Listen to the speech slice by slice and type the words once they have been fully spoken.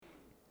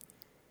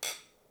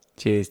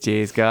Cheers,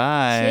 cheers,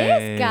 guys.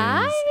 Cheers,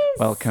 guys.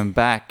 Welcome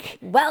back.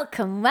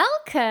 Welcome.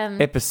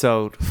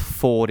 Episode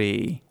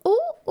 40.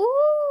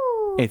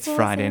 Ooh. It's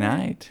Friday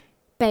night.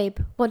 Babe,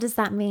 what does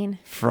that mean?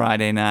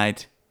 Friday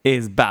night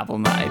is Babble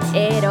night.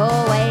 It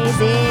always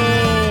is.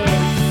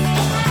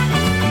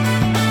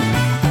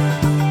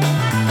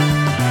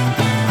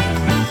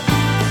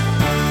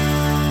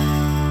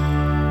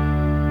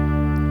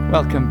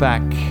 Welcome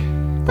back,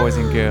 boys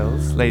and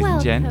girls, ladies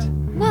and gent.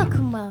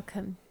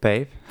 Welcome.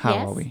 Babe, how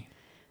Yes. are we?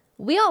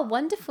 We are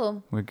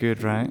wonderful. We're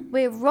good, right?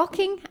 We're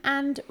rocking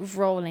and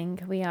rolling.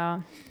 We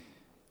are.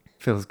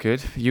 Feels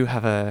good. You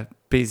have a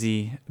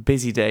busy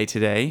day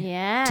today.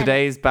 Yeah.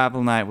 Today's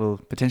Babble night will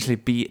potentially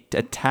be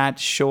a tad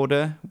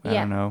shorter. I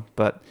don't know,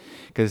 but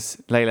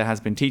because Layla has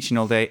been teaching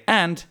all day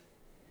and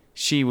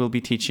she will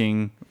be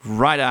teaching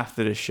right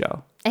after the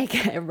show.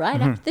 Okay, right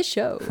after the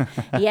show.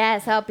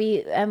 Yes, I'll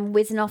be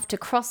whizzing off to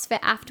CrossFit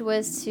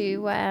afterwards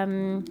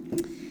to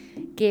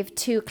give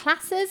 2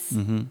 classes.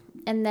 Mm-hmm.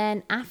 And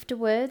then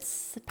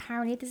afterwards,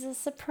 apparently there's a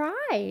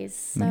surprise.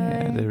 So.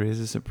 Yeah, there is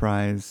a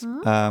surprise.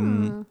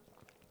 But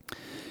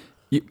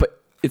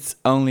it's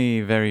only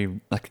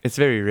it's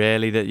very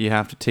rarely that you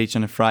have to teach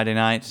on a Friday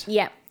night.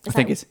 Yeah. I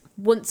think it's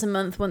once a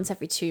month, once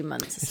every 2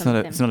 months or it's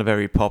something. it's not a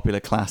very popular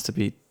class to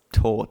be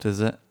taught, is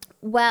it?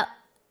 Well,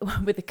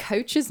 with the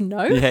coaches,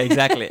 no. Yeah,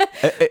 exactly.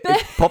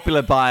 It's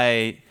popular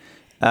by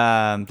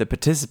the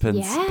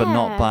participants, but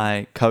not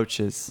by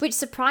coaches. Which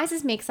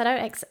surprises me because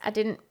I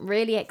didn't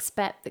really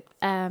expect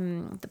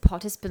the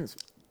participants,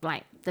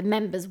 like the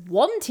members,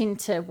 wanting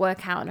to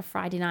work out on a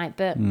Friday night,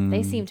 but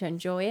they seem to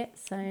enjoy it.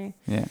 So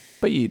Yeah,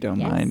 but you don't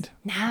mind.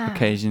 No.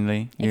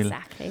 Occasionally,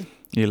 Exactly.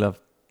 You love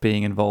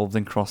being involved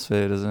in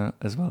CrossFit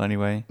as well.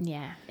 Anyway.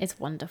 Yeah, it's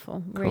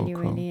wonderful. Cool.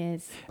 Really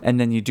is. And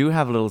then you do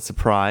have a little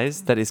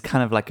surprise that is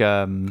kind of like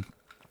an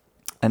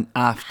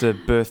after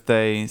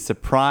birthday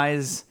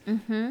surprise,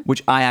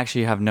 which I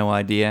actually have no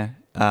idea.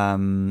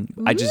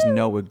 I just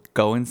know we're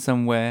going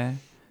somewhere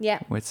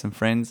with some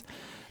friends.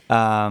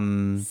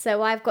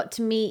 So I've got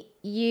to meet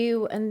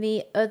you and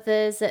the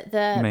others at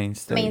the main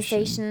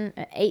station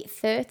at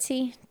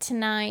 8:30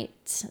 tonight.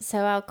 So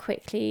I'll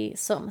quickly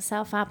sort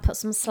myself out, put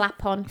some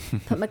slap on,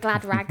 put my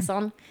glad rags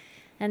on,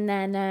 and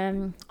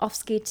then off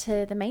ski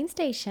to the main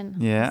station.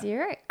 Yeah.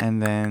 Zurich.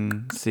 And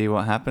then see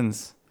what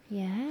happens.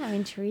 Yeah, I'm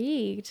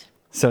intrigued.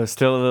 So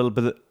still a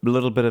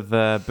little bit of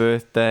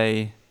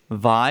birthday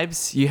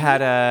vibes. You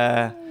had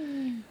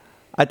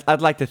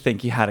I'd like to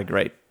think you had a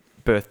great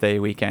birthday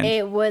weekend.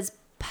 It was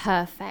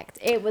perfect.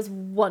 It was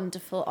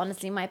wonderful.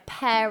 Honestly, my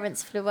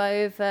parents flew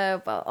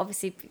over. Well,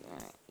 obviously,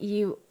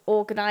 you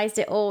organised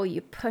it all. You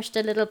pushed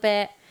a little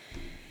bit.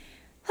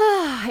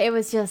 It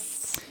was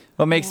just...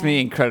 What makes me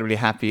incredibly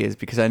happy is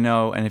because I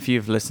know, and if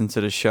you've listened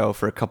to the show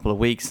for a couple of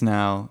weeks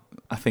now,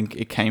 I think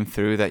it came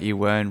through that you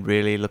weren't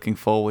really looking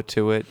forward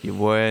to it. You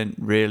weren't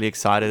really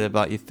excited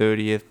about your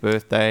 30th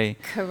birthday.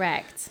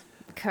 Correct.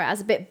 I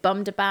was a bit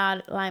bummed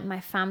about like my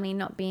family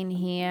not being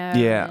here.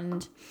 Yeah.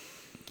 And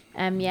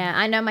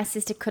I know my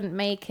sister couldn't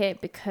make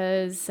it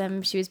because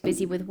she was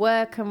busy with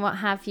work and what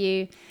have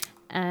you.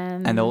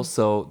 And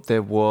also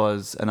there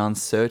was an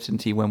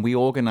uncertainty when we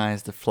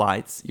organized the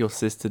flights. Your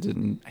sister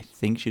I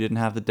think she didn't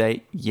have the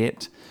date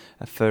yet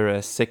for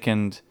a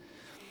second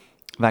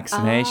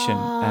vaccination.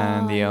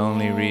 And the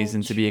only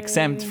reason to be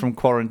exempt from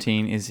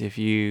quarantine is if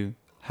you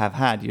have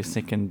had your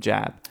second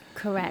jab.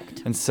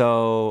 Correct. And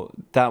so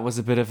that was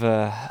a bit of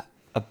a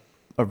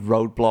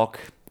roadblock,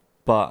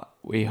 but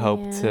we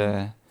hope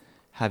to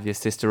have your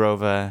sister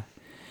over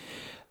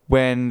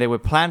when they were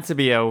planned to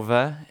be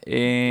over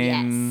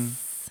in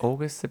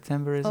August,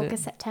 September, is it?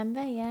 August,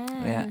 September, yeah.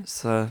 Yeah,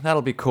 so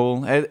that'll be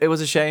cool. It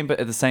was a shame,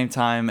 but at the same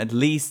time, at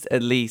least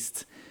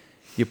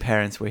your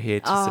parents were here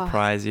to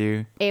surprise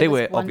you. They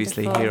were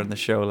obviously here on the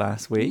show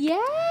last week.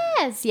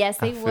 Yes,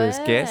 they were.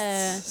 First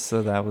guests,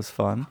 so that was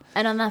fun.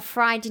 And on that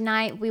Friday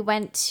night, we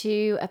went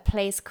to a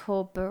place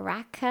called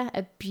Baracca,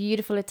 a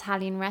beautiful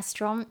Italian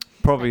restaurant.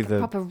 Probably like a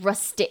proper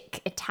rustic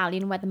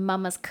Italian where the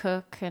mamas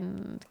cook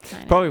and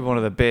probably one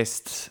of the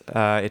best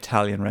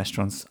Italian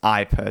restaurants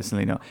I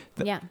personally know.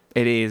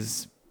 It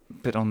is a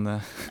bit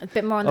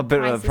more on the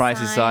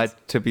pricey side,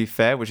 to be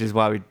fair, which is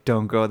why we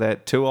don't go there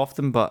too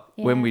often. But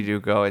when we do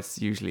go, it's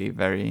usually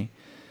very...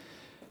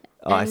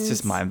 it's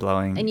just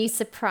mind-blowing. And you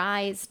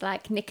surprised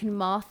like Nick and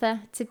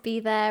Martha to be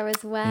there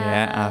as well.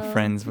 Yeah, our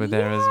friends were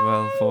there as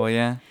well for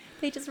you.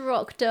 They just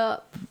rocked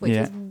up, which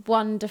was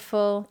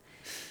wonderful.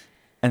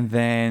 And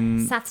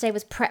then... Saturday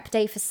was prep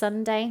day for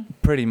Sunday.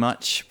 Pretty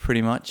much.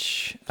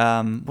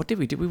 What did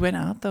we do? We went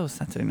out though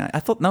Saturday night.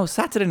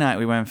 Saturday night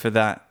we went for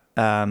that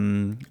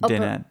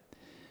dinner.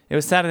 It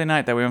was Saturday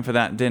night that we went for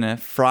that dinner.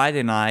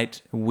 Friday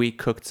night we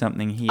cooked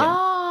something here.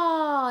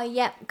 Oh,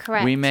 yeah,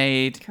 correct. We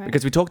made,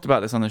 because we talked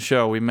about this on the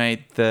show, we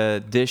made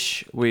the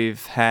dish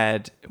we've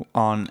had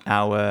on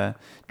our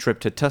trip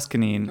to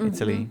Tuscany in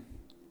Italy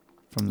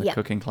from the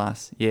cooking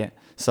class. Yeah.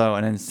 So,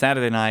 and then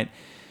Saturday night,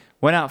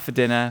 went out for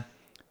dinner.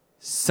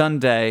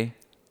 Sunday,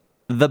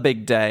 the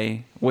big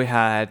day, we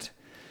had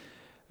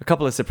a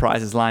couple of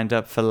surprises lined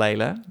up for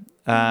Layla.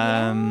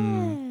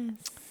 Um,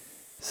 Yes.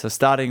 So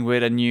starting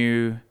with a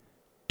new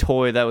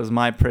toy that was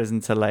my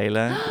present to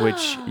Layla,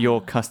 which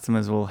your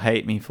customers will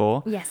hate me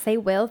for. Yes, they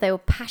will. They will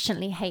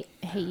passionately hate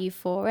you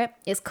for it.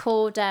 It's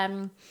called.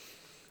 I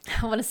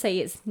want to say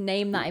its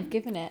name that I've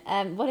given it.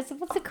 What's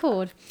it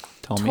called?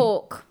 Tommy.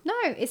 Talk. No,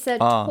 it's a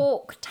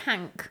talk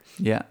tank,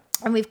 Yeah,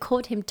 and we've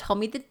called him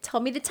Tommy the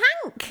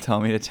Tank.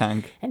 Tommy the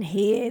Tank. And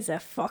he is a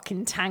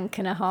fucking tank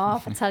and a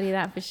half. I tell you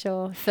that for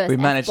sure. First We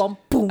managed- F-bomb,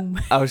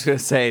 boom. I was going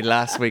to say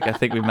last week, I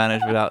think we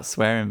managed without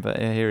swearing, but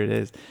yeah, here it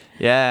is.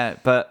 Yeah,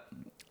 but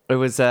it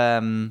was bit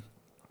of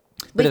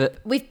a,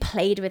 We've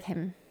played with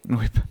him.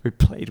 we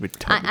played with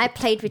Tommy. I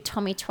played with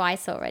Tommy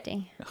twice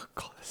already. Oh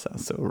God, that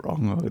sounds so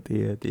wrong. Oh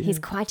dear. He's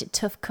quite a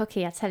tough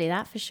cookie, I tell you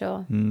that for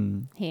sure.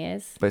 He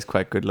is. But he's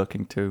quite good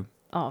looking too.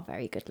 Oh,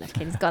 very good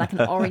looking. He's got like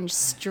an orange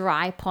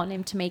stripe on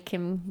him to make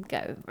him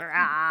go.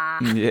 "Rah."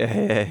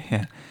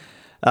 Yeah.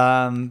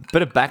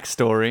 Bit of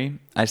backstory.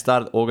 I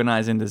started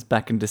organizing this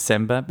back in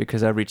December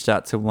because I reached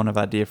out to one of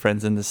our dear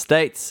friends in the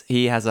States.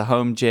 He has a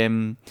home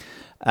gym.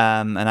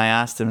 And I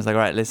asked him, I was like,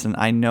 all right, listen,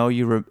 I know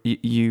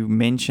you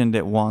mentioned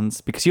it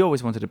once because you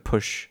always wanted to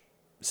push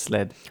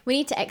sled. We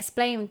need to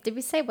explain. Did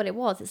we say what it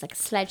was? It's like a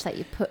sledge that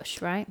you push,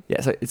 right?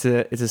 Yeah, so it's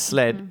a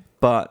sled,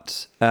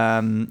 but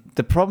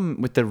the problem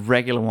with the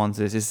regular ones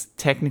is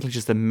technically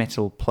just a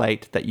metal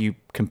plate that you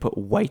can put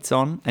weights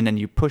on, and then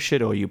you push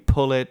it or you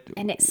pull it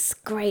And it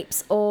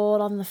scrapes all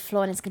on the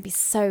floor, and it's going to be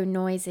so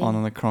noisy.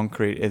 on the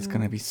concrete. It's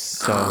going to be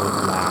so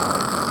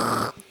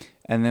loud.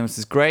 And there was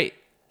this great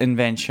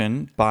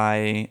invention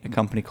by a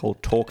company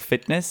called Torque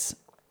Fitness.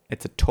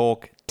 It's a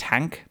torque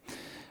tank,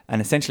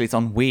 and essentially it's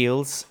on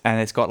wheels,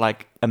 and it's got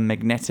like a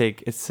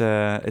magnetic. It's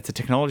a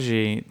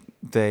technology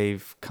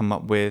they've come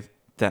up with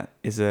that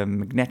is a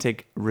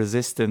magnetic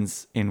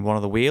resistance in one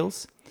of the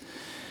wheels,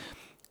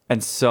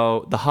 and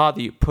so the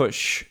harder you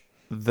push,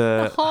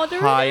 the harder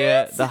it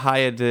higher is. the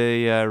higher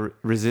the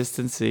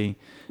resistancy,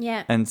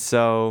 Yeah. and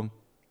so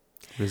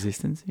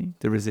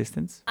the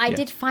resistance. I Yeah.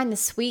 did find the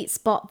sweet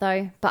spot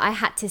though, but I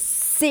had to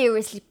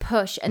seriously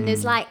push. And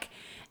there's like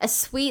a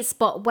sweet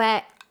spot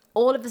where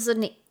all of a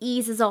sudden it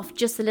eases off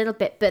just a little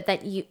bit, but then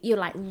you're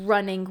like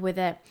running with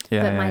it.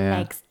 Yeah, but yeah, my yeah.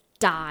 legs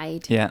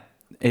died. Yeah,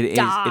 it is. It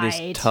Died.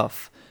 is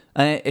tough,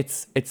 and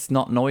it's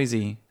not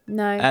noisy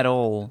No. at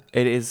all.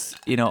 It is,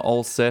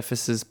 all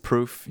surfaces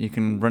proof. You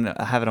can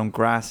have it on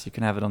grass. You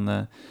can have it on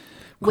the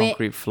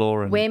concrete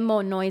floor, and We're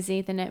more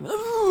noisy than it.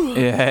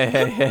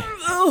 yeah.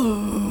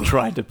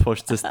 Trying to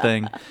push this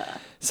thing.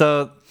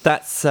 So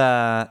that's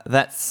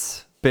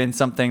been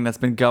something that's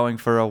been going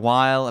for a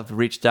while. I've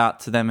reached out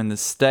to them in the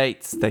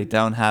States. They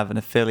don't have an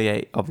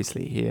affiliate,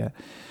 obviously, here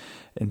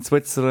in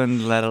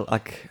Switzerland. I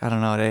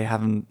don't know. I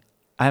haven't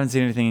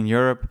seen anything in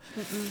Europe.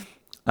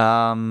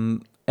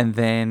 And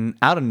then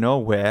out of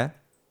nowhere,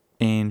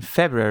 in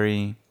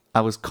February,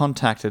 I was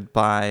contacted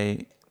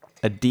by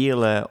a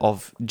dealer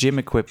of gym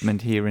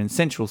equipment here in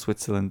central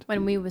Switzerland.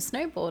 When we were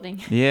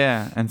snowboarding.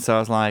 Yeah, and so I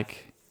was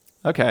like,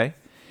 okay.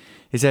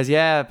 He says,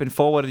 yeah, I've been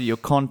forwarded your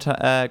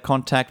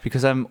contact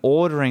because I'm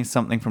ordering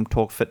something from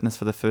Talk Fitness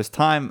for the first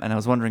time, and I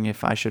was wondering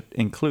if I should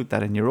include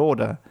that in your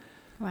order.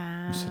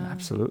 Wow. I said,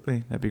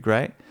 absolutely, that'd be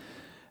great.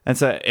 And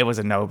so it was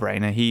a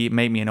no-brainer. He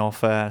made me an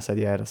offer. I said,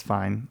 yeah, that's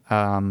fine.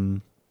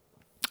 And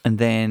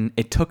then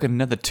it took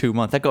another 2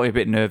 months. That got me a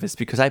bit nervous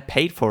because I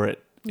paid for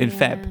it in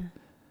Feb,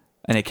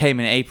 and it came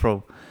in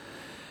April.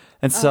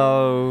 And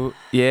so,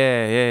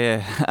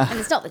 yeah. And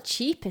it's not the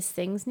cheapest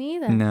things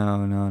neither.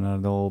 No, not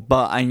at all.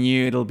 But I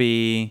knew it'll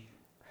be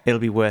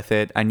worth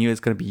it. I knew it's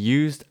going to be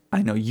used.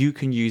 I know you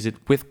can use it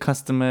with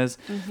customers.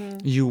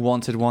 You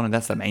wanted one, and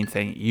that's the main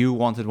thing. You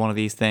wanted one of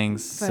these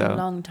things For a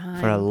long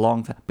time. For a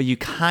long time, but you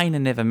kind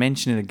of never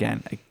mention it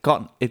again.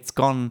 It's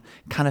gone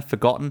kind of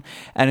forgotten.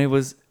 And it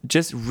was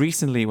just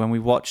recently when we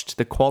watched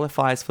the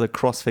qualifiers for the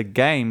CrossFit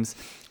Games,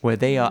 where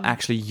they are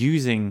actually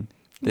using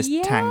this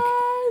tank.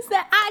 Yes,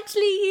 they're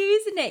actually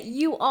using it.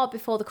 You are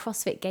before the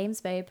CrossFit Games,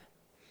 babe.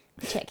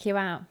 Check you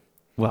out.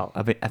 Well,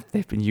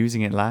 they've been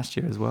using it last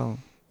year as well.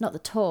 Not the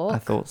talk. I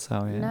thought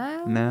so,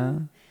 yeah.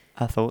 No?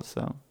 I thought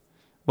so.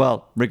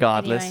 Well,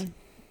 regardless,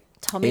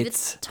 Anyway,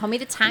 it's- Tommy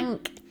the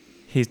Tank.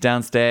 he's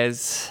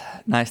downstairs,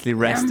 nicely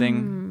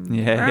resting.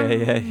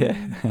 Yeah.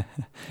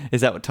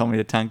 Is that what Tommy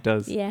the Tank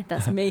does? Yeah,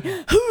 that's me.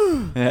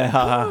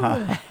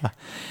 Yeah.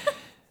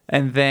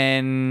 And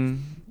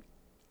then,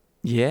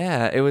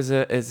 yeah,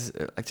 it's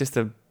just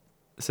a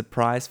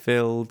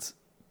surprise-filled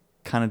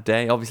kind of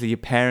day. Obviously, your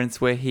parents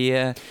were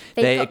here.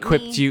 They got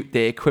equipped me. you.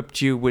 They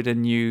equipped you with a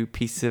new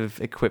piece of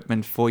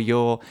equipment for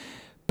your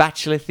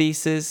bachelor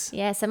thesis.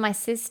 Yeah, so my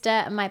sister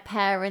and my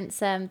parents,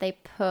 they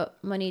put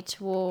money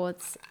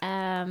towards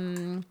A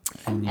new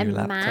a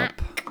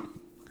laptop.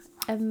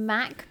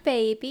 Mac,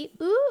 baby.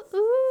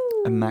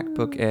 Ooh. A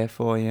MacBook Air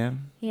 4, yeah.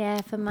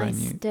 Yeah, for my Brand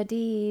new.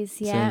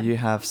 studies. Yeah, So you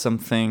have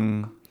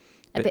something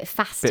a bit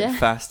faster. bit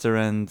faster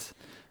and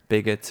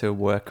bigger to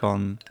work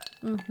on.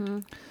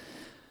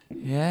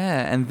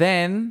 Yeah, and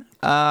then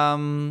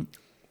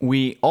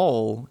we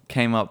all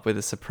came up with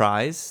a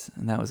surprise,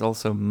 and that was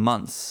also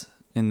months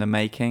in the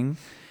making.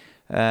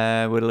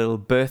 with a little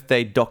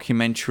birthday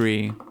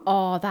documentary.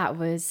 Oh, that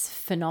was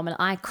phenomenal.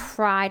 I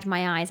cried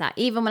my eyes out.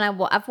 Even when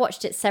I've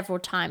watched it several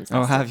times.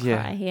 Oh, have you?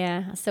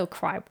 Yeah, I still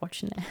cry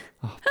watching it.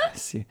 Oh,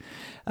 bless you.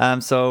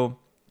 So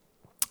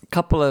a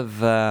couple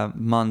of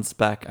months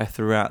back, I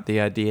threw out the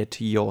idea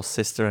to your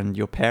sister and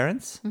your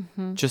parents,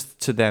 just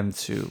to them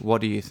too.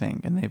 What do you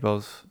think? And they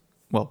both,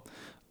 well,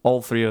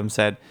 all three of them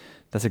said,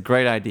 that's a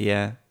great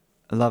idea.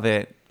 I love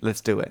it.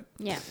 Let's do it.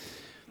 Yeah.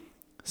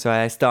 So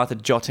I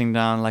started jotting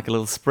down like a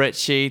little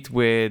spreadsheet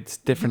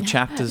with different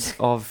chapters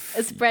of...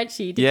 A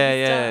spreadsheet.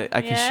 Yeah.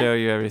 I can show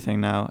you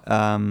everything now.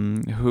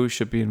 Who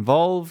should be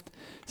involved.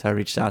 So I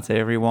reached out to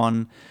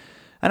everyone.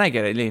 And I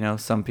get it, you know,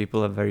 some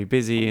people are very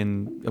busy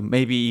and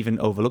maybe even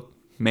overlooked.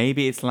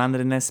 Maybe it's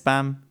landed in their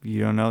spam.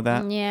 You don't know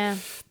that. Yeah.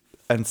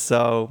 And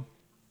so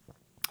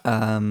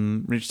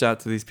reached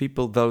out to these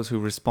people. Those who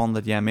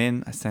responded, yeah, I'm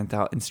in. I sent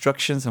out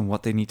instructions on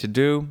what they need to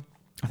do.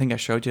 I think I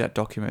showed you that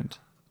document.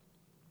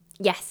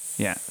 Yes.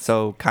 Yeah.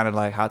 So kind of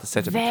like how to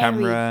set up Very a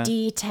camera.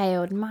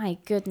 detailed. My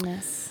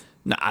goodness.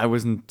 No, I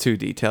wasn't too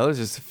detailed. It was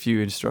just a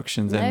few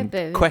instructions and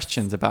booths.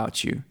 questions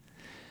about you.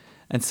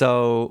 And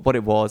so what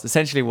it was,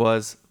 essentially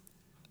was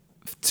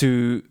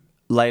to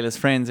Layla's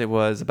friends, it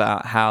was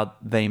about how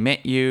they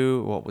met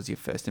you. What was your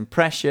first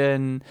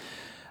impression?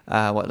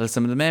 What are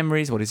some of the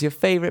memories? What is your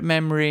favorite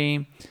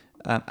memory?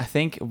 I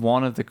think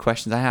one of the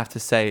questions I have to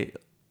say,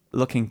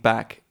 looking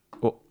back,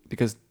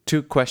 because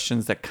two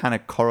questions that kind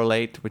of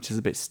correlate, which is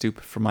a bit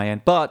stupid from my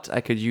end, but I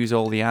could use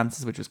all the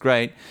answers, which was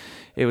great.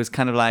 It was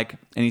kind of like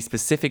any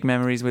specific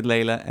memories with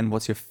Layla and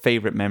what's your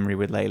favorite memory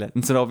with Layla.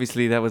 And so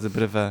obviously that was a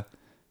bit of a,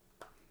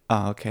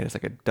 oh, okay, it's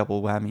like a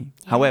double whammy.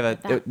 Yeah,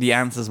 However, the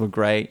answers were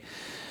great.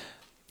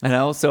 And I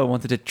also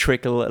wanted to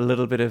trickle a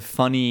little bit of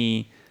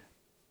funny,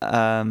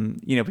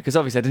 because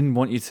obviously I didn't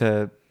want you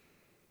to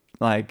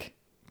like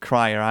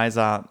cry your eyes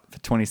out for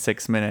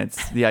 26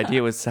 minutes. The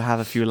idea was to have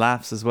a few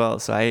laughs as well.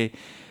 So I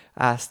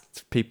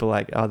asked people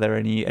like, are there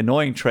any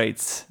annoying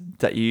traits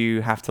that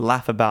you have to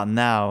laugh about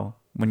now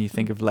when you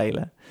think of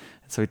Layla?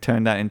 And so we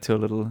turned that into a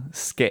little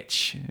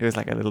sketch. It was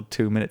like a little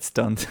 2-minute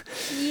stunt.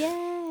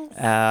 Yes.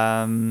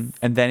 And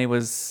then it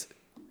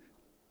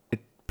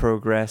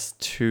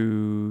progressed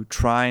to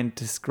try and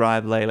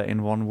describe Layla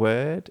in one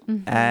word.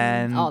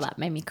 And Oh, that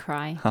made me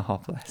cry.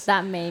 oh, bless.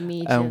 That made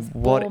me just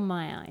bawl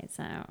my eyes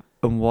out.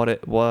 And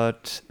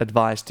what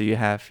advice do you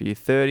have for your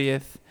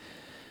 30th?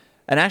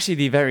 And actually,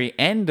 the very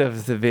end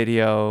of the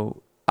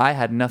video, I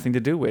had nothing to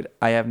do with.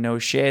 I have no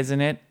shares in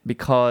it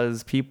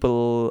because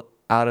people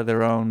out of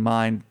their own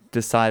mind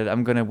decided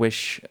I'm going to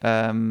wish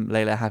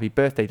Layla a happy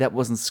birthday. That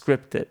wasn't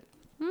scripted.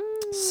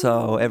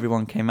 So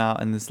everyone came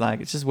out and it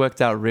just worked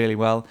out really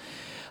well.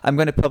 I'm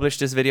going to publish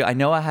this video. I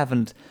know I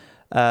haven't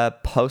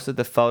posted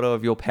the photo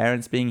of your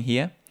parents being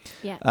here.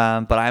 Yeah.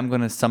 But I'm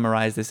going to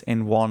summarize this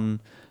in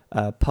one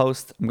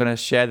post. I'm going to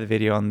share the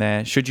video on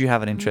there. Should you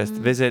have an interest,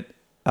 visit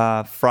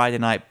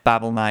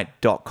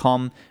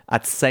FridayNightBabbleNight.com.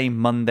 At same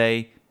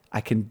Monday,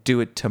 I can do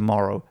it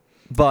tomorrow.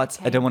 But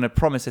I don't want to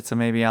promise it, so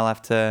maybe I'll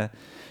have to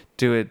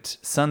do it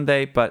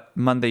Sunday. But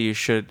Monday you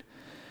should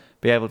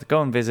be able to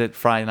go and visit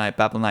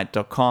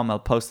FridayNightBabbleNight.com. I'll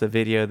post the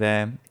video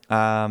there,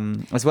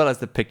 as well as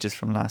the pictures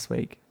from last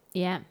week.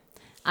 Yeah.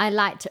 I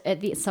liked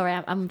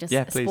I'm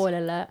just spoiler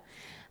alert.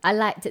 I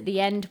liked at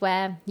the end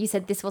where you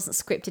said this wasn't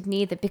scripted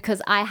neither,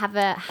 because I have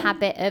a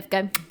habit of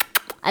going,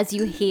 as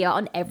you hear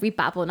on every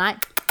Babble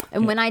Night.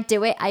 And when I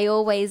do it,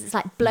 it's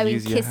like blowing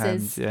Use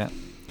kisses. your hands,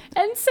 yeah.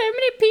 And so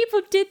many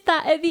people did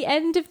that at the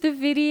end of the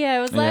video. I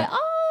was like,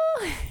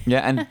 oh. Yeah,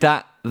 and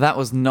that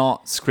was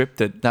not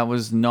scripted. That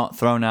was not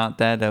thrown out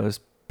there. That was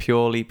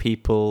purely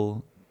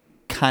people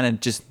kind of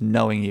just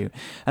knowing you.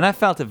 And I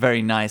felt it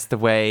very nice the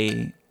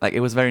way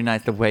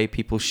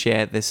people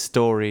shared their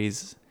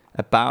stories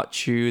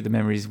about you, the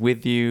memories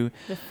with you.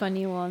 The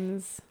funny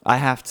ones.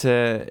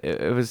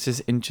 It was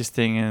just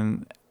interesting,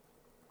 and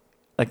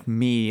like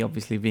me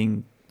obviously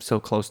being so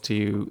close to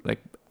you,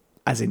 like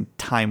as in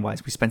time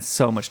wise, we spent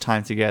so much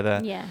time together.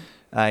 Yeah.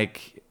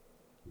 Like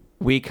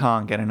we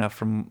can't get enough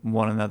from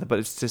one another, but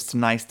it's just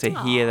nice to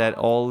hear that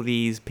all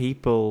these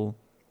people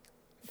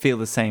feel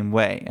the same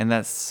way. And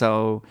that's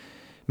so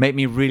made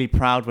me really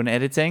proud when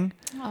editing.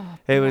 Oh,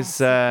 it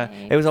was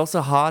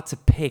also hard to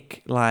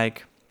pick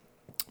like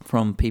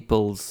from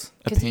people's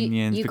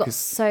opinions you got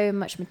so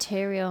much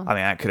material. I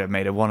mean, I could have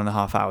made a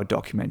 1.5 hour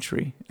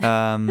documentary, but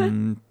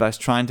I was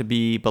trying to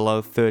be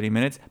below 30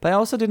 minutes. But I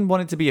also didn't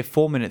want it to be a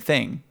 4-minute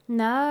thing.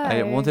 No,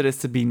 I wanted it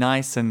to be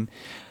nice, and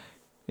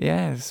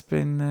yeah, it's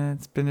been a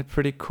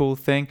pretty cool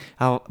thing.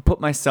 I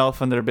put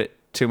myself under a bit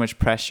too much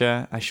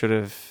pressure. I should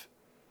have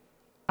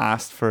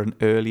asked for an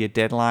earlier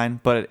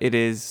deadline, but it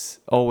is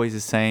always the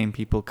same.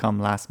 People come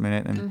last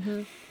minute,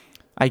 and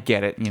I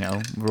get it. You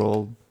know, we're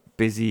all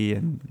busy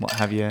and what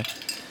have you.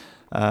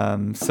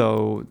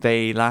 So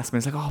they last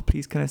minute like, oh,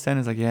 please can I send?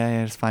 It's like,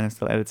 yeah, it's fine. I'm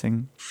still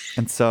editing.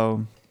 And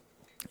so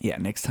Yeah,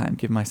 next time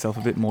give myself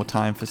a bit more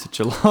time for such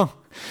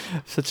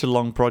a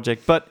long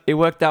project. But it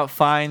worked out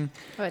fine.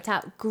 Worked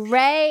out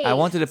great. I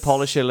wanted to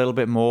polish it a little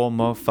bit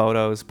more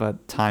photos,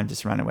 but time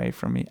just ran away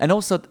from me. And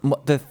also,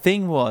 the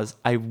thing was,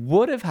 I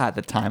would have had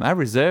the time. I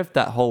reserved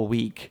that whole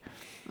week.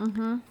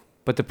 Mm-hmm.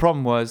 But the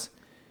problem was,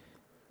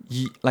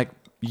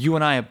 you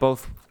and I are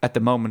both at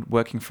the moment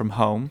working from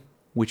home,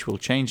 which will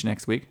change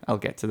next week. I'll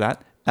get to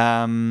that.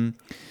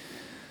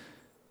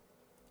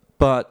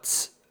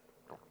 But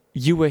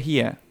you were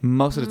here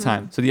most of the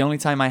time. So the only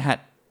time I had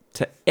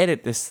to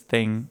edit this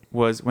thing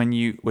was when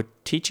you were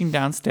teaching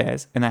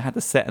downstairs and I had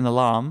to set an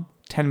alarm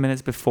 10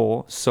 minutes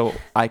before so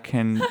I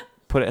can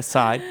put it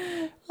aside.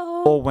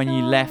 Or when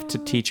you left to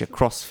teach at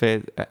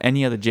CrossFit,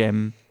 any other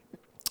gym,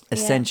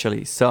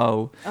 essentially.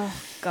 So... Oh,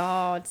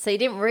 God. So you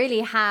didn't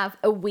really have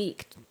a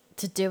week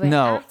to do it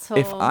no, at all.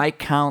 if I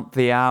count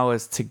the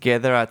hours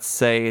together, I'd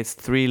say it's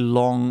 3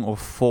 long or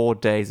 4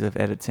 days of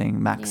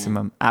editing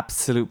maximum.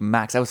 Absolute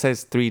max. I would say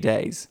it's 3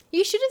 days.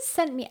 You should have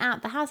sent me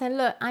out the house and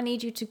look, I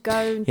need you to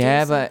go and do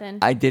but something.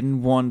 I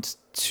didn't want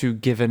to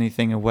give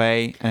anything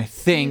away. And I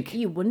think...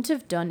 You wouldn't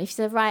have done if you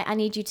said, right, I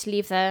need you to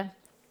leave the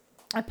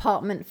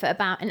apartment for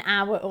about an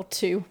hour or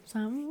 2.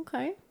 So,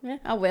 okay, yeah,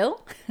 I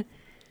will.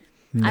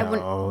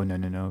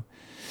 No.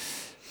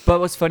 But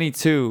what's funny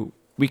too,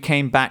 we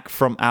came back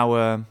from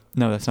our...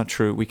 No, that's not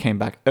true. We came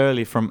back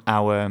early from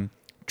our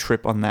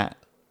trip on that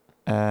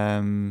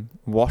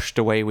washed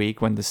away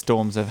week when the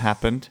storms have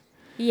happened.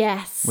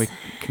 Yes. We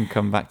can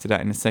come back to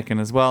that in a second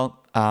as well.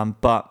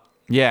 But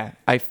yeah,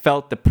 I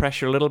felt the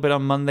pressure a little bit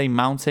on Monday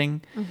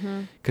mounting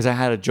because I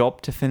had a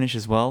job to finish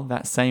as well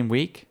that same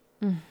week.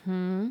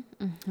 I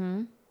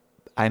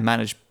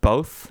managed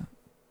both.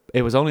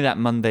 It was only that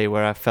Monday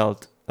where I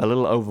felt a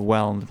little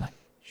overwhelmed. Like,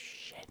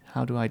 shit,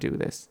 how do I do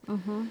this?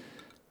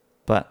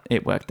 But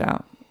it worked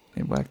out.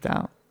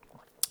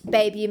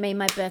 Babe, you made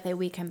my birthday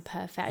weekend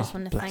perfect. I just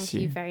want to thank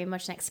you you very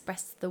much and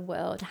express to the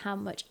world how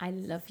much I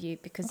love you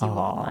because you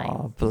are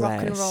my bless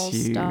rock and roll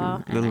you.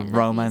 star. Little and I love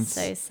romance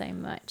you so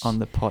much. on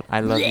the pot.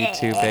 I love you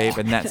too, babe.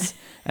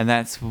 And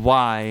that's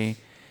why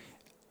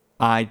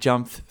I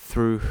jumped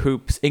through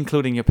hoops,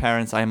 including your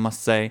parents, I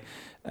must say,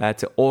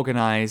 to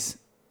organize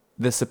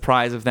the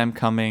surprise of them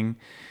coming.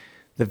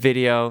 The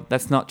video,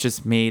 that's not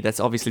just me. That's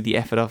obviously the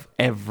effort of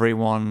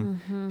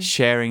everyone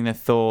sharing their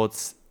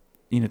thoughts,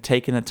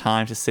 taking the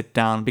time to sit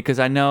down. Because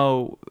I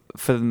know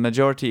for the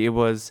majority, it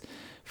was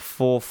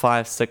 4,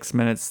 5, 6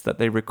 minutes that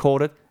they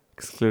recorded,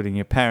 excluding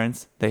your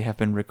parents. They have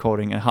been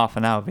recording a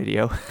half-an-hour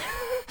video,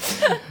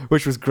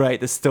 which was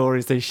great. The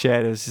stories they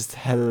shared, it was just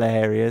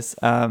hilarious.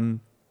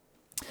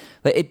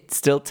 But it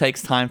still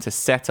takes time to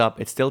set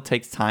up. It still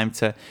takes time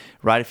to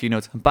write a few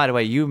notes. And by the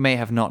way, you may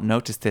have not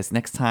noticed this.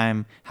 Next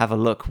time, have a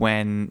look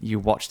when you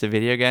watch the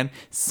video again.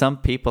 Some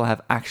people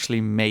have actually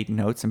made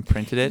notes and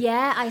printed it.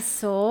 Yeah, I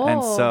saw.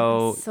 And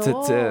so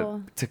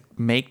to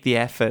make the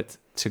effort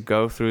to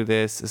go through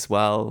this as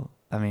well,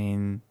 I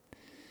mean,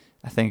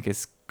 I think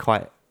it's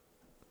quite,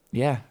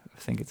 I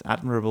think it's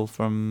admirable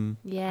from...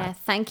 Yeah,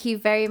 thank you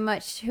very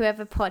much,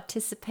 whoever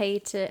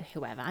participated.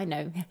 I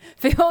know.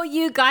 For all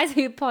you guys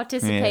who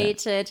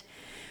participated.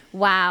 Yeah.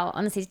 Wow,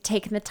 honestly,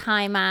 taking the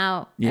time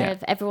out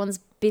of everyone's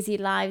busy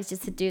lives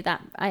just to do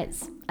that. I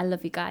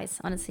love you guys,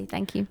 honestly.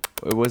 Thank you.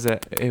 It was a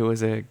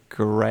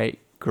great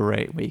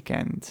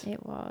weekend.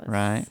 It was.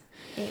 Right?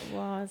 It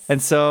was.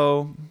 And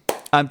so...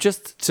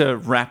 just to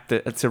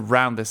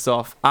round this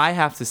off, I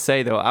have to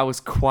say though, I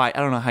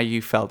don't know how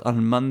you felt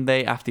on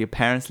Monday after your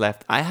parents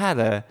left.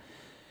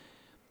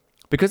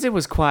 Because it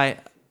was quite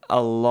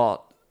a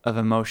lot of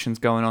emotions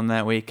going on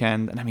that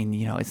weekend. And I mean,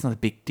 it's not a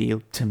big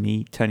deal to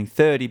me turning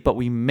 30, but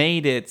we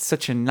made it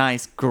such a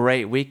nice,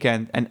 great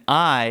weekend. And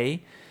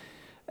I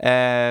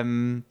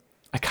kind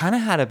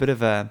of had a bit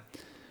of a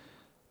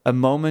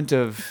moment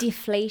of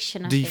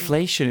deflation.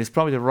 Deflation is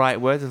probably the right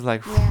word. It's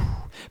like,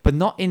 but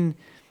not in...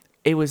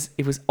 It was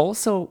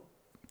also,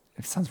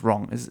 it sounds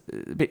wrong, it's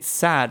a bit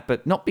sad,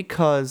 but not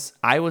because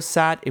I was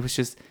sad. It was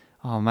just,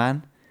 oh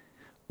man,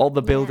 all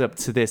the build up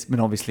to this. I mean,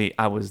 obviously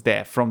I was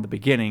there from the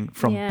beginning,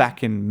 from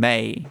back in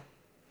May,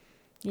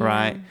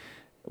 right?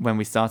 When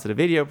we started a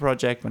video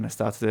project, when I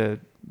started to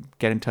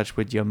get in touch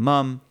with your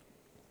mum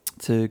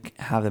to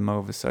have them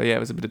over. So yeah, it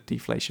was a bit of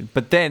deflation.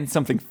 But then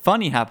something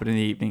funny happened in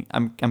the evening.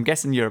 I'm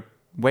guessing you're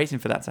waiting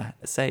for that to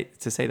say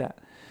that.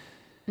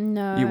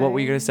 No. What were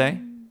you going to say?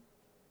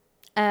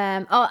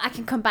 I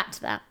can come back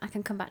to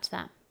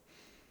that.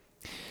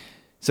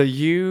 So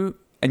you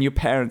and your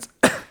parents,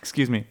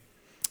 excuse me,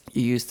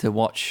 you used to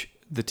watch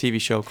the TV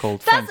show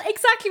called Friends. That's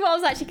exactly what I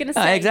was actually going to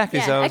say. Exactly,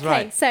 so I was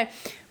right. So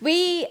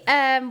we,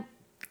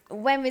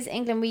 when we was in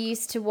England, we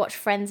used to watch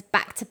Friends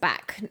back to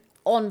back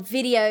on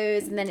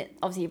videos, and then it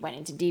obviously went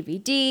into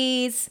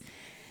DVDs,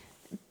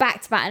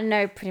 back to back, I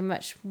know pretty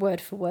much word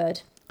for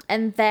word.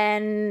 And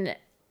then...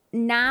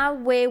 Now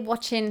we're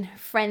watching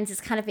Friends. It's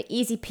kind of an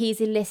easy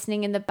peasy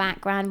listening in the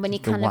background when you're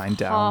kind of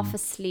half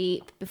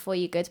asleep before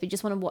you go. So we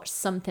just want to watch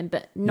something,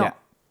 but not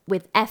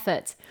with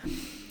effort.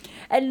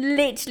 And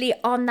literally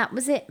on that,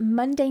 was it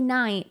Monday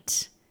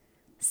night?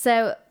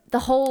 So the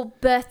whole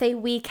birthday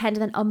weekend,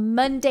 and then on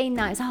Monday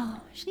nights,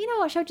 you know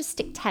what, shall I just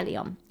stick telly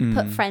on,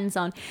 put Friends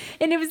on?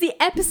 And it was the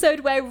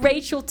episode where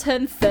Rachel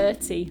turned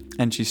 30.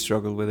 And she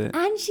struggled with it. And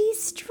I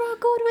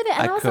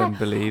was couldn't like,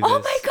 believe oh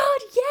this. my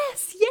God,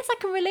 yes, I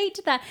can relate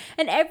to that.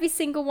 And every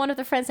single one of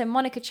the friends, so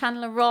Monica,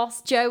 Chandler,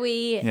 Ross,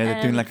 Joey, Yeah,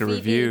 they're doing like a Phoebe,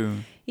 review.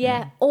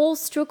 Yeah, all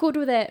struggled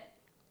with it.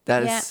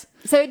 That Yeah. is...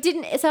 So I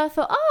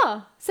thought,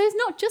 so it's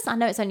not just, I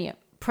know it's only a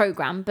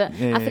program, but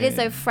I feel as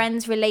though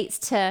Friends relates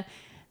to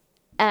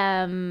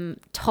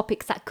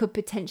topics that could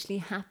potentially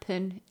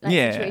happen, like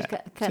situations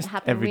that could just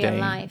happen in everyday, real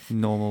life.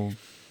 normal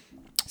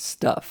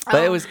stuff.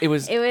 But it was,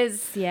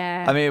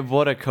 yeah. I mean,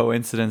 what a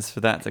coincidence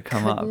for that to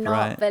come up, Could not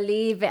right?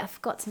 believe it. I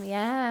forgot to,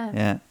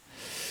 Yeah,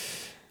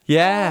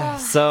 Oh,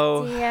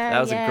 so dear, that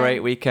was a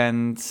great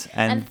weekend.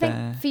 And I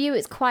think for you,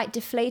 it's quite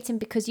deflating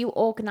because you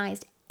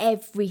organised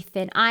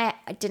everything. I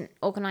didn't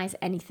organise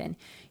anything.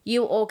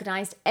 You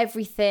organised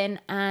everything,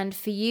 and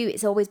for you,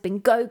 it's always been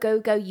go, go,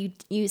 go.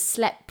 You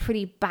slept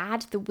pretty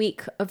bad the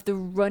week of the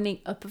running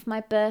up of my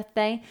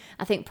birthday.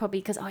 I think probably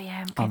because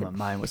my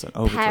mind was on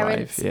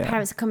overdrive.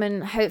 Parents come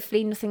and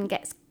hopefully nothing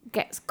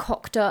gets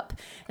cocked up,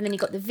 and then you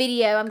got the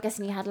video. I'm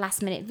guessing you had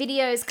last minute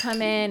videos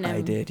come in.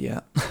 I did,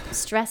 yeah.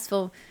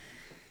 Stressful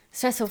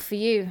for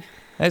you.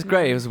 It was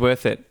great. It was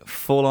worth it.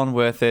 Full on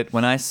worth it.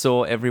 When I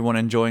saw everyone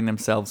enjoying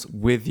themselves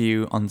with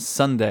you on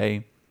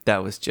Sunday,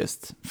 that was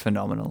just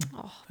phenomenal.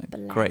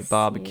 Great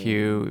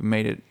barbecue. You.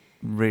 Made it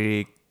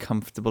really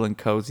comfortable and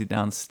cozy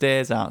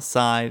downstairs,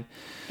 outside.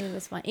 It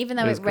was fun. Even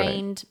though it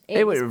rained.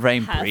 It would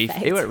rain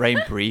perfect. It would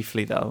rain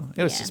briefly though.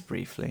 It was just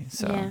briefly.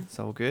 So it's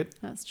all good.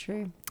 That's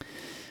true.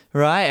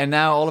 Right. And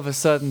now all of a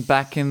sudden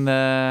back in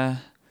the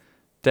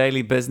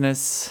daily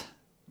business.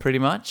 Pretty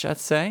much, I'd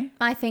say.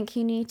 I think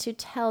you need to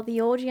tell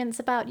the audience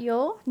about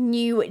your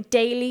new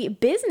daily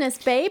business,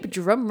 babe.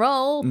 Drum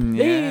roll,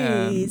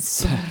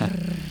 please. Yeah.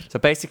 So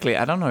basically,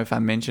 I don't know if I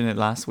mentioned it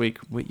last week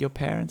with your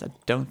parents. I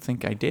don't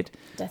think I did.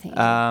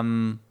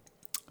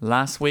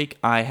 Last week,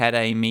 I had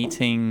a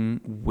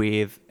meeting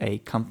with a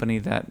company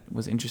that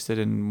was interested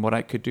in what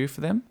I could do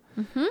for them.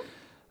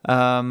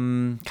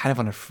 Kind of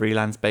on a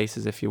freelance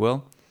basis, if you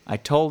will. I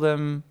told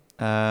them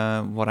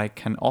what I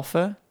can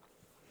offer.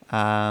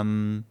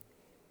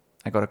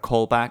 I got a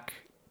call back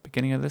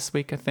beginning of this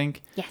week, I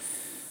think. Yes.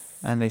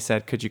 And they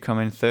said, could you come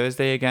in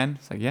Thursday again?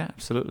 It's like, yeah,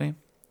 absolutely.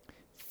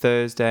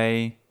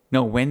 Wednesday.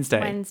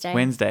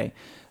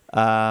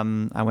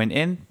 I went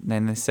in,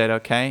 then they said,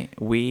 okay,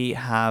 we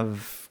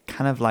have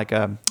kind of like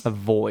a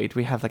void.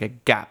 We have like a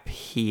gap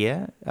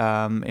here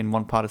in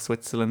one part of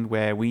Switzerland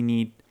where we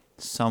need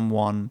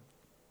someone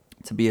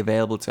to be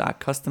available to our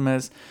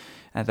customers.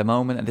 At the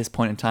moment, at this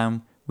point in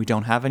time, we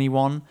don't have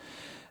anyone.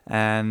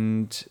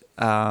 And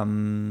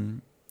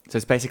so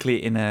it's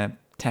basically in a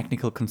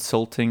technical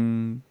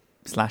consulting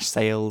 /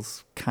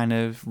 sales kind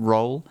of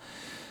role.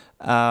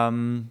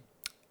 And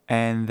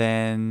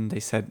then they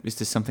said, is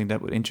this something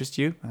that would interest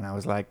you? And I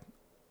was like,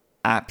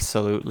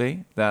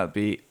 absolutely. That would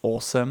be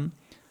awesome.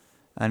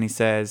 And he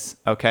says,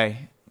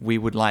 okay, we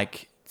would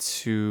like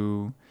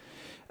to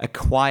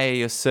acquire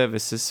your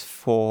services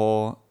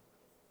for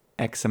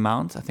X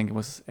amount. I think it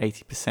was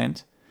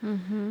 80%.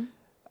 Mm-hmm.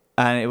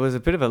 And it was a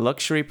bit of a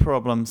luxury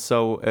problem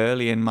so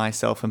early in my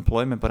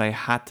self-employment, but I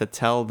had to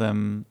tell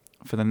them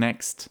for the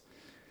next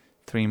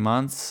 3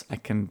 months, I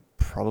can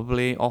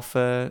probably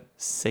offer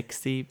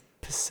 60%.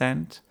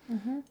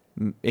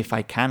 If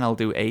I can, I'll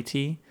do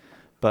 80%.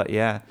 But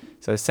yeah,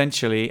 so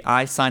essentially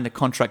I signed a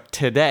contract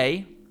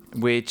today,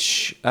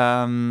 which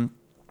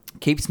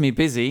keeps me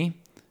busy,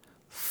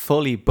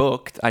 fully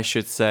booked, I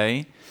should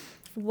say.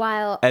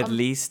 While at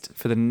least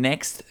for the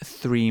next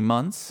 3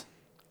 months.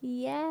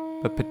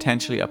 Yeah. But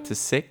potentially up to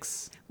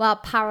 6. Well,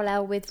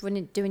 parallel with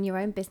doing your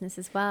own business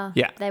as well.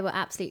 Yeah. They were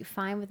absolutely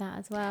fine with that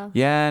as well.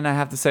 Yeah, and I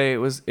have to say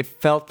it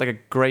felt like a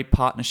great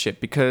partnership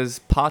because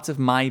part of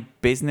my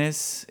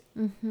business,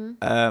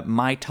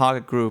 my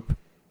target group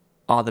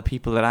are the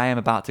people that I am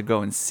about to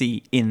go and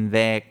see in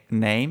their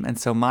name. And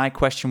so my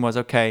question was,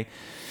 okay,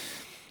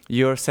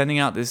 you're sending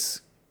out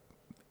this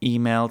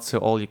email to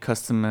all your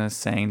customers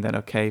saying that,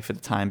 okay, for the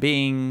time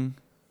being,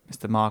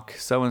 Mr. Mark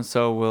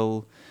so-and-so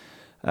will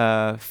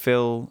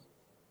fill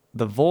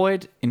the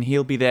void and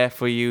he'll be there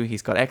for you.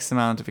 He's got X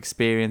amount of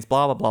experience,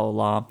 blah, blah, blah, blah,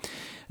 blah.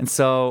 And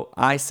so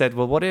I said,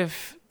 well, what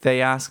if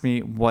they ask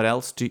me, what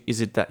else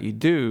is it that you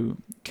do?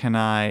 Can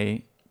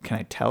I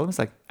tell them? It's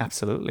like,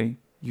 absolutely.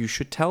 You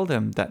should tell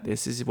them that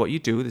this is what you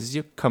do. This is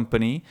your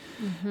company.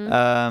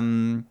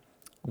 We're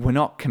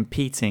not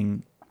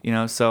competing,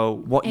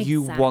 so what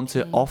you want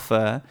to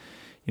offer,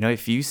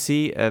 if you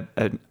see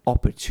an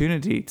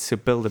opportunity to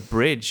build a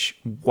bridge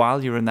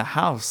while you're in the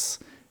house,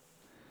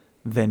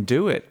 then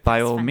do it. By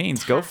all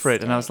means, go for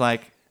it. And I was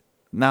like,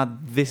 now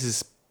this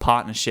is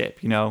partnership,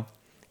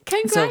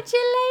 Congratulations.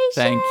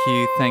 So,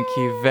 thank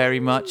you very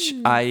much.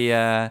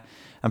 I'm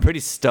pretty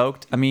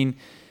stoked. I mean,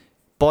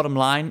 bottom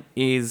line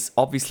is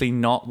obviously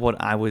not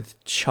what I would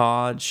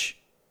charge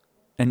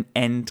an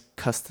end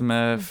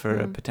customer for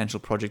a potential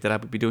project that I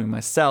would be doing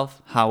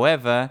myself.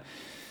 However,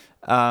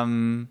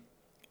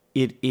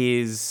 it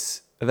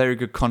is a very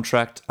good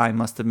contract, I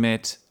must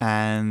admit.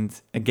 And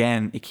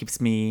again, it keeps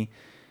me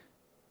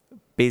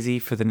busy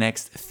for the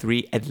next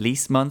 3 at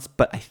least months.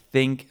 But I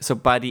think, so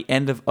by the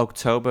end of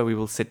October, we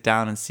will sit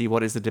down and see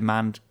what is the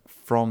demand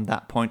from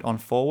that point on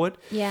forward.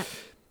 Yeah.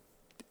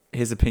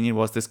 His opinion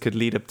was this could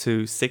lead up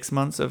to 6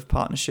 months of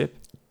partnership.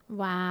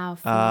 Wow.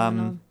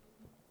 Phenomenal.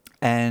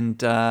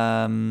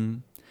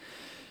 And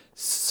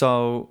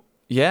so,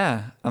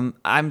 yeah,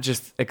 I'm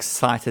just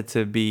excited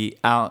to be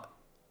out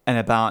and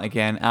about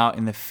again, out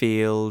in the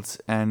field.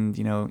 And,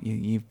 you know,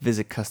 you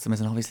visit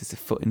customers and obviously it's a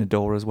foot in the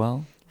door as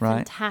well,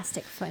 right?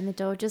 Fantastic foot in the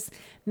door. Just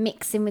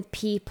mixing with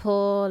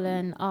people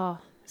and,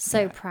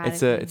 so proud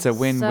of you. It's a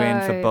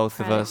win-win for both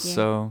of proud us. you.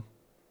 So,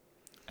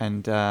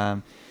 and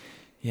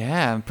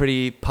yeah, I'm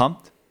pretty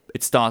pumped.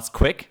 It starts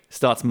quick.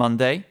 Starts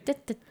Monday. Da,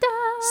 da, da.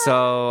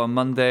 So on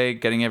Monday,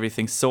 getting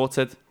everything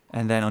sorted.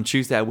 And then on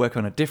Tuesday, I work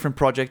on a different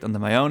project under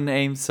my own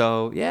name.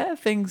 So yeah,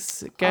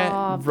 things get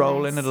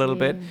rolling a little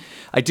bit.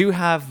 I do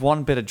have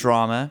one bit of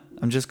drama.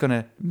 I'm just going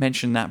to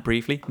mention that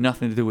briefly.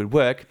 Nothing to do with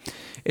work.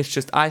 It's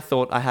just I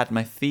thought I had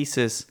my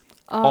thesis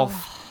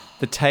off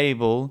the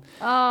table,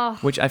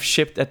 which I've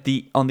shipped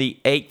on the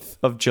 8th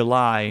of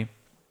July.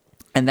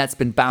 And that's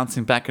been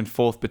bouncing back and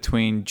forth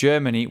between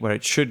Germany, where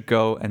it should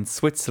go, and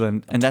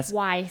Switzerland. And that's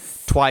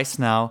twice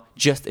now,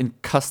 just in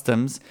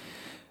customs.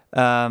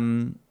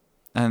 And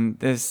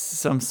there's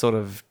some sort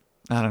of,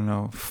 I don't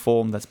know,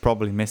 form that's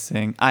probably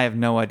missing. I have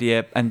no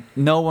idea. And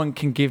no one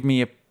can give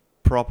me a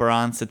proper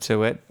answer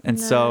to it. And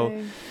so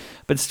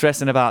I've been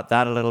stressing about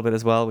that a little bit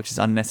as well, which is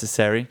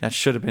unnecessary. That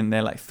should have been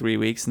there like 3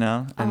 weeks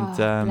now. And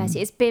bless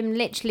you. It's been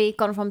literally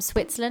gone from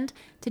Switzerland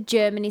to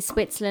Germany,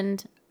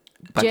 Switzerland,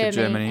 back Germany, to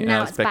Germany. and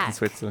now it's it's back back in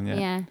Switzerland,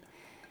 yeah.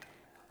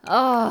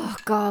 Oh,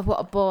 God, what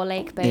a ball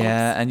ache, babes.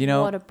 Yeah, and you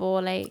know, what a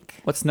ball ache.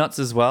 What's nuts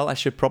as well, I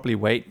should probably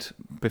wait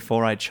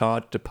before I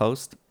charge the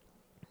post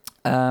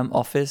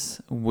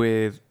office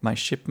with my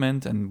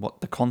shipment and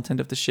what the content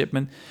of the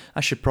shipment.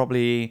 I should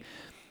probably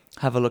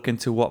have a look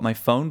into what my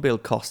phone bill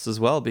costs as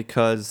well,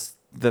 because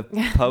the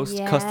post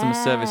customer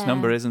service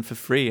number isn't for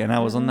free. And I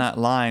was on that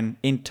line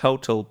in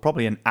total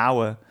probably an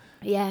hour.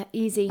 Yeah,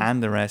 easy.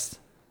 And the rest.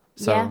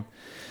 So,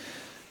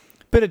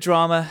 bit of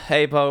drama,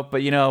 hey Bo,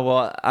 but you know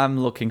what? I'm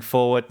looking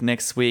forward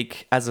next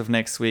week. As of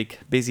next week,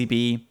 Busy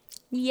Bee.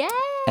 Yes.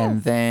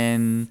 And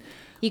then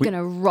you're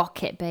gonna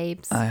rock it,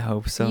 babes. I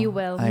hope so. You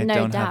will. I no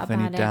don't doubt have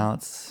any about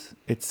doubts.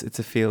 It's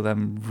a field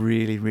I'm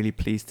really, really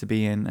pleased to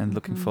be in and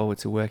looking forward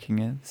to working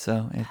in.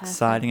 So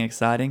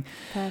exciting.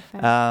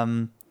 Perfect.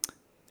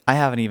 I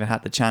haven't even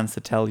had the chance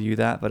to tell you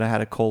that, but I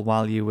had a call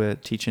while you were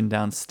teaching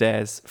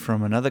downstairs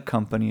from another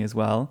company as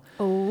well.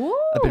 Oh.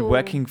 I've been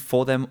working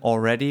for them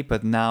already,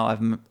 but now I've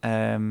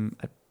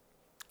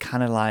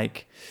kind of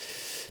like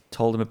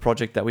told him a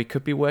project that we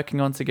could be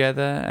working on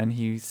together, and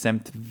he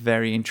seemed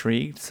very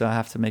intrigued. So I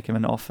have to make him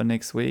an offer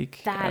next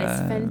week. That is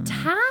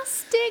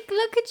fantastic.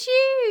 Look at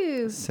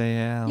you. So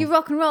yeah, you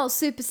rock and roll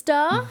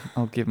superstar.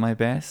 I'll give my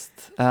best.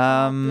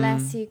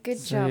 Bless you.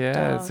 Good job. Yeah,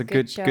 dog. it's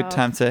a good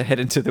time to head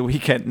into the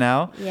weekend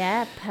now.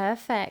 Yeah,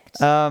 perfect.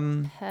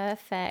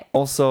 Perfect.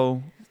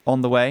 Also,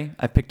 on the way,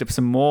 I picked up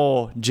some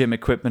more gym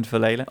equipment for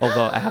Layla.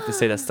 Although I have to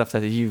say that's stuff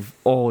that you've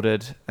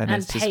ordered and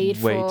it's paid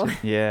just for. waiting.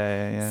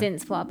 Yeah.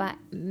 Since what, about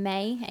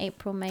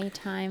April, May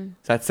time?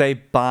 So I'd say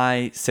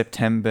by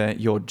September,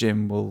 your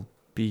gym will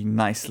be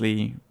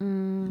nicely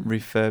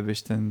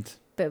refurbished and.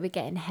 But we're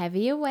getting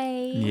heavier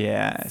weights.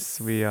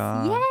 Yes, we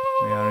are. Yay!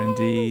 We are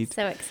indeed.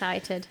 So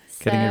excited.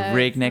 Getting a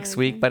rig next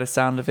week by the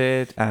sound of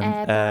it,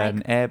 and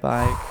an air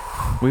bike.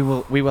 We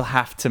will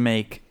have to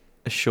make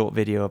a short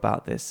video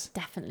about this.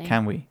 Definitely.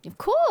 Can we? Of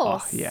course.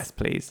 Oh, yes,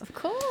 please. Of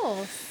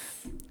course.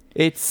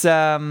 It's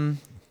the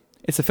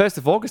 1st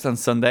of August on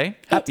Sunday.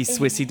 Happy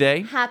Swissy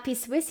Day. Happy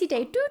Swissy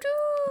Day.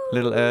 Doo-doo. A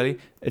little early.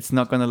 It's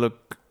not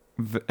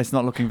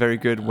looking very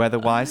good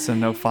weather-wise, so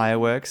no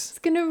fireworks. It's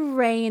going to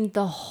rain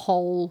the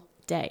whole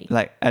day.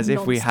 Like, as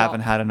if we Non-stop.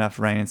 haven't had enough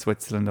rain in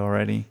Switzerland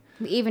already.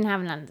 We even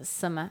haven't had the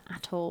summer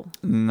at all.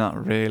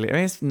 Not really. I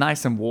mean, it's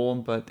nice and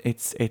warm, but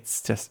it's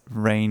just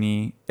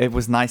rainy. It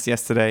was nice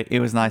yesterday.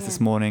 It was nice this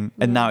morning.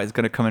 And now it's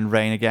going to come and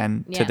rain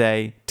again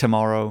today,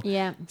 tomorrow,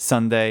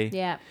 Sunday.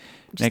 Yeah.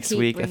 Just next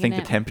week. I think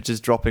the temperature's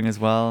dropping as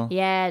well.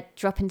 Yeah,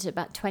 dropping to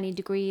about 20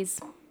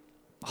 degrees.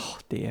 Oh,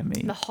 dear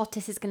me. The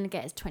hottest it's going to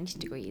get is 20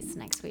 degrees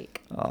next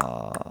week.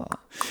 Oh.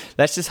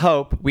 Let's just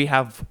hope we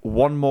have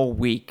one more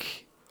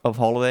week of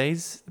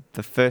holidays,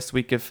 the first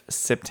week of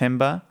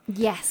September.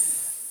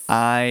 Yes.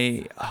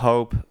 I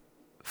hope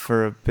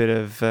for a bit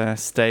of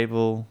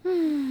stable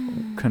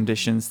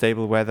conditions,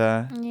 stable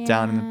weather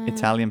down in the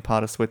Italian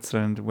part of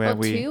Switzerland where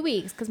 2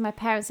 weeks, because my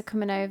parents are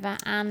coming over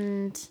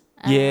and...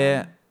 but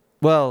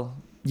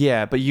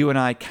you and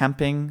I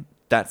camping,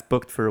 that's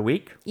booked for a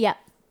week. Yeah.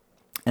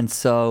 And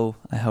so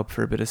I hope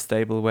for a bit of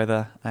stable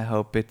weather. I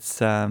hope it's,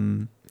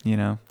 hopefully,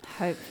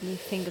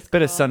 fingers crossed.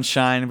 Bit of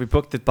sunshine. We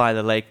booked it by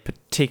the lake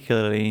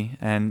particularly.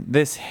 And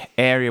this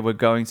area we're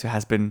going to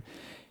has been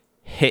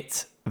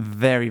hit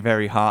very,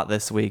 very hard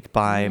this week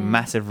by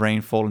massive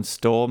rainfall and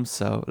storms.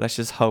 So let's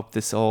just hope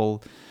this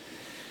all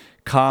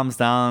calms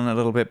down a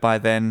little bit by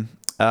then,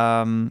 we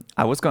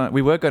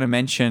were going to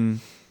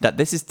mention that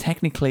this is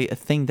technically a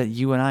thing that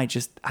you and I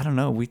I don't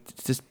know, we've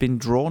just been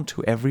drawn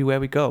to everywhere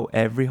we go,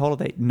 every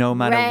holiday, no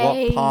matter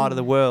what part of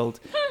the world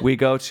we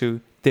go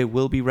to, there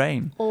will be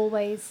rain.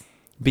 Always.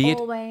 Be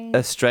Always. it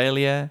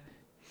Australia,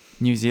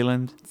 New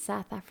Zealand,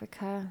 South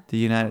Africa. the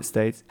United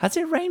States. Has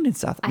it rained in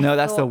South Africa? No,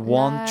 that's the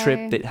one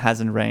trip that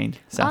hasn't rained.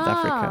 South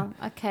Africa.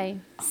 Okay.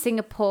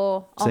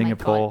 Singapore.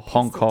 Singapore, oh my God,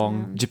 Hong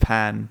Kong,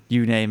 Japan,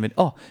 you name it.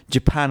 Oh,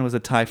 Japan was a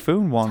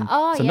typhoon one.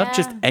 Oh, so not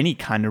just yeah. any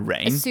kind of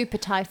rain. A super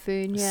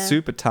typhoon, yeah.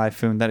 Super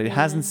typhoon that it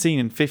hasn't seen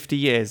in 50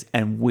 years,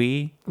 and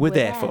we were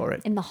there for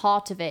it. In the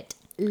heart of it.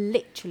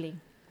 Literally.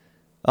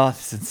 Oh,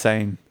 this is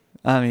insane.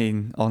 I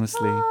mean,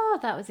 honestly. Oh,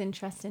 that was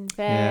interesting.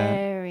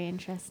 Very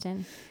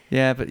interesting.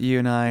 Yeah, but you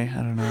and I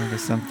don't know,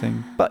 there's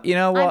something. But you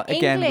know what? I'm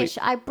Again, English.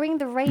 I bring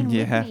the rain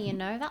with me, you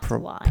know. That's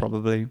why.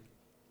 Probably.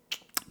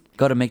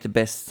 Got to make the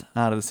best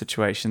out of the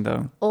situation,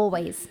 though.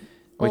 Always.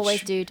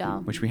 Always do,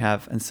 darling. Which we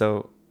have. And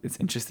so it's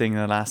interesting,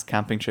 the last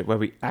camping trip where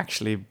we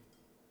actually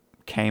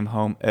came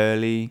home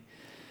early,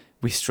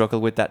 we struggle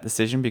with that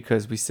decision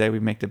because we say we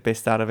make the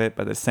best out of it,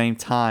 but at the same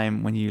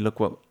time, when you look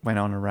what went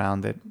on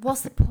around it,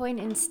 what's the point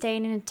in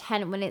staying in a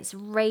tent when it's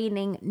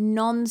raining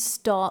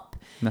non-stop?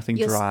 Nothing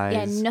dries.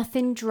 Yeah,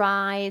 nothing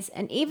dries.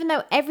 And even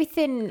though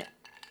everything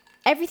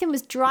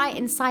was dry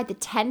inside the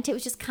tent, it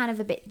was just kind of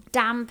a bit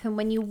damp. And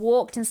when you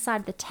walked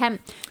inside the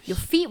tent, your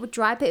feet would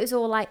dry, but it was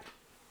all like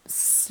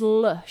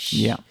slush.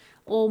 Yeah.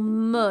 Or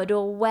mud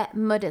or wet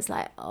mud. It's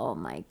like, oh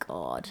my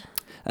God.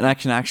 And I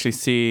can actually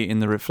see in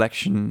the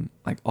reflection,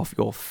 like of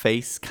your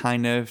face,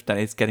 kind of, that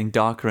it's getting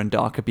darker and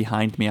darker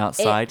behind me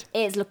outside. It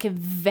is looking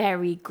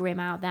very grim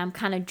out there. I'm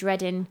kind of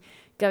dreading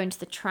going to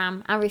the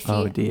tram. I refuse.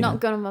 Oh, dear.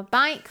 Not going on my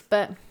bike,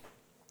 but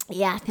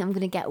yeah, I think I'm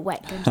going to get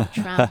wet going to the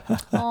tram.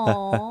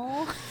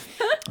 Aww.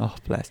 Oh,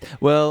 bless.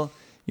 Well,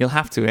 you'll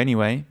have to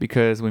anyway,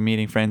 because we're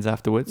meeting friends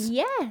afterwards.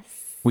 Yes.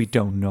 We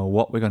don't know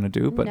what we're going to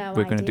do, but No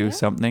we're going to do idea,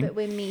 something. But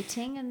we're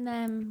meeting and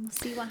then we'll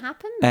see what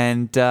happens.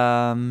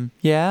 And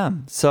yeah,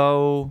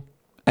 so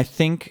I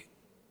think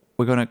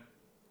we're going to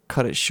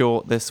cut it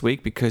short this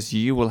week because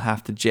you will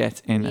have to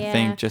jet in, I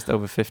think, just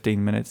over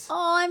 15 minutes.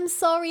 Oh, I'm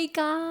sorry,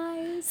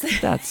 guys.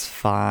 That's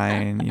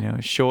fine. You know,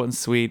 short and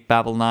sweet,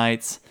 Babble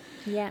Nights.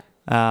 Yeah.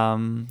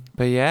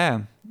 But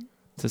yeah,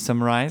 to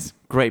summarize,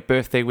 great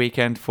birthday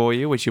weekend for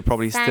you, which you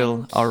probably still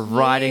Thank are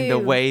riding the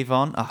you. wave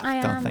on. Oh,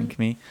 I don't am. thank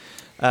me.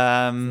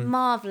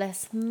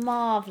 Marvellous.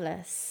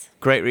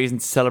 Great reason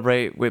to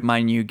celebrate with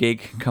my new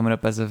gig coming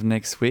up as of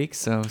next week.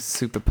 So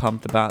super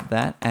pumped about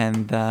that.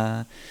 And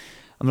I'm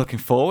looking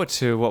forward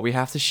to what we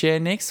have to share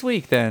next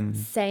week then.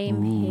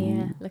 Same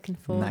here. Looking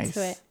forward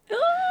to it.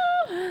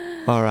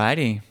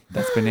 Alrighty.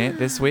 That's been it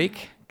this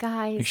week.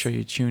 Guys. Make sure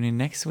you tune in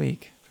next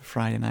week for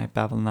Friday Night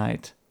Babble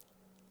Night.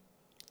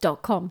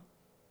 .com.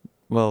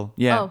 Well,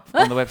 yeah, Oh.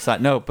 on the website.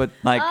 No, but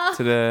like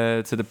to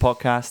the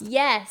podcast.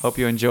 Yes. Hope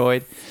you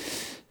enjoyed.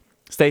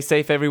 Stay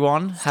safe,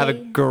 everyone. Have a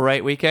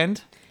great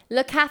weekend.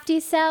 Look after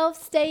yourselves,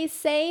 stay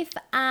safe,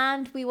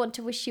 and we want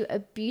to wish you a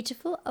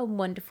beautiful and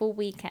wonderful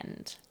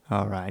weekend.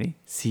 Alrighty.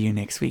 See you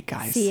next week,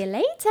 guys. See you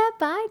later.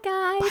 Bye,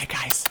 guys. Bye,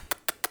 guys.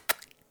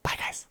 Bye,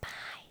 guys. Bye.